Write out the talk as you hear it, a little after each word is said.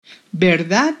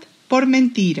Verdad por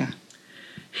mentira.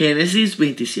 Génesis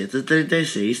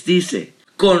 27:36 dice: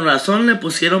 Con razón le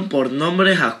pusieron por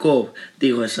nombre Jacob,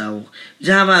 dijo Esaú.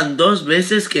 Ya van 2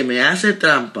 veces que me hace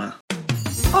trampa.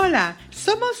 Hola,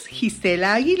 somos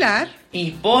Gisela Aguilar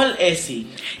Y Paul Essi.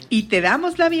 y te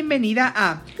damos la bienvenida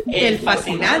a El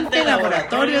fascinante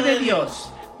laboratorio de Dios.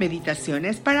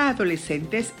 Meditaciones para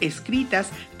adolescentes escritas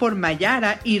por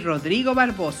Mayara y Rodrigo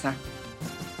Barbosa.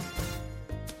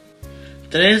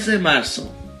 3 de marzo.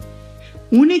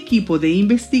 Un equipo de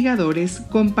investigadores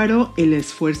comparó el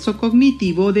esfuerzo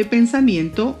cognitivo de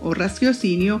pensamiento o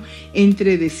raciocinio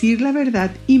entre decir la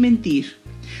verdad y mentir.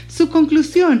 Su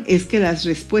conclusión es que las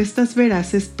respuestas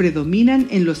veraces predominan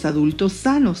en los adultos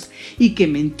sanos y que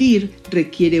mentir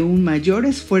requiere un mayor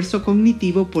esfuerzo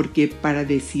cognitivo porque para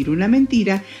decir una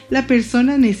mentira la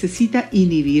persona necesita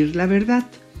inhibir la verdad.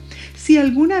 Si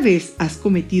alguna vez has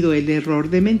cometido el error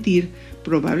de mentir,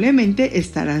 probablemente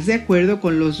estarás de acuerdo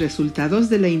con los resultados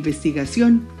de la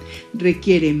investigación.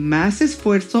 Requiere más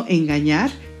esfuerzo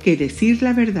engañar que decir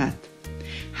la verdad.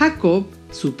 Jacob,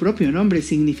 su propio nombre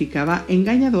significaba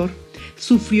engañador,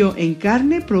 sufrió en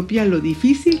carne propia lo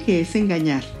difícil que es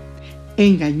engañar.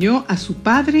 Engañó a su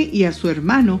padre y a su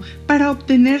hermano para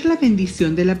obtener la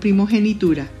bendición de la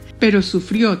primogenitura, pero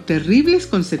sufrió terribles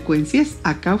consecuencias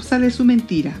a causa de su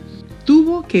mentira.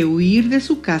 Tuvo que huir de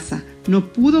su casa,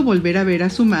 no pudo volver a ver a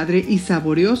su madre y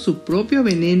saboreó su propio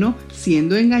veneno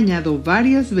siendo engañado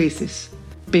varias veces.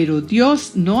 Pero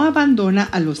Dios no abandona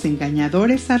a los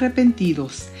engañadores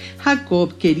arrepentidos.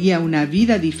 Jacob quería una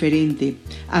vida diferente.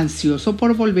 Ansioso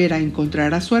por volver a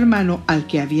encontrar a su hermano al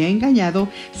que había engañado,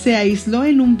 se aisló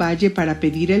en un valle para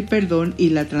pedir el perdón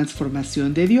y la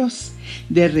transformación de Dios.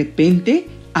 De repente,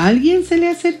 alguien se le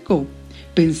acercó.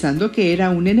 Pensando que era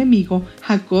un enemigo,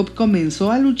 Jacob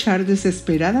comenzó a luchar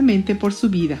desesperadamente por su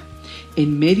vida.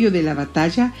 En medio de la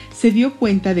batalla, se dio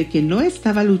cuenta de que no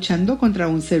estaba luchando contra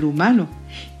un ser humano.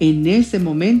 En ese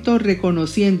momento,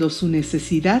 reconociendo su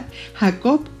necesidad,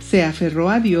 Jacob se aferró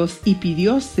a Dios y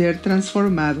pidió ser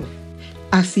transformado.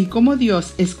 Así como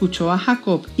Dios escuchó a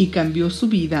Jacob y cambió su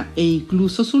vida e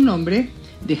incluso su nombre,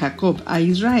 de Jacob a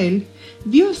Israel,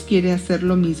 Dios quiere hacer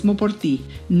lo mismo por ti.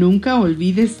 Nunca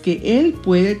olvides que Él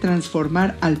puede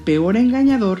transformar al peor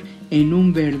engañador en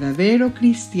un verdadero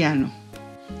cristiano.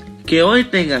 Que hoy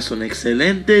tengas un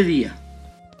excelente día.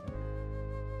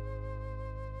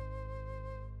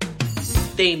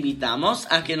 Te invitamos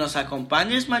a que nos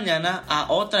acompañes mañana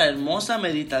a otra hermosa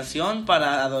meditación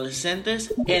para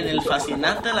adolescentes en el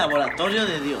fascinante laboratorio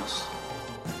de Dios.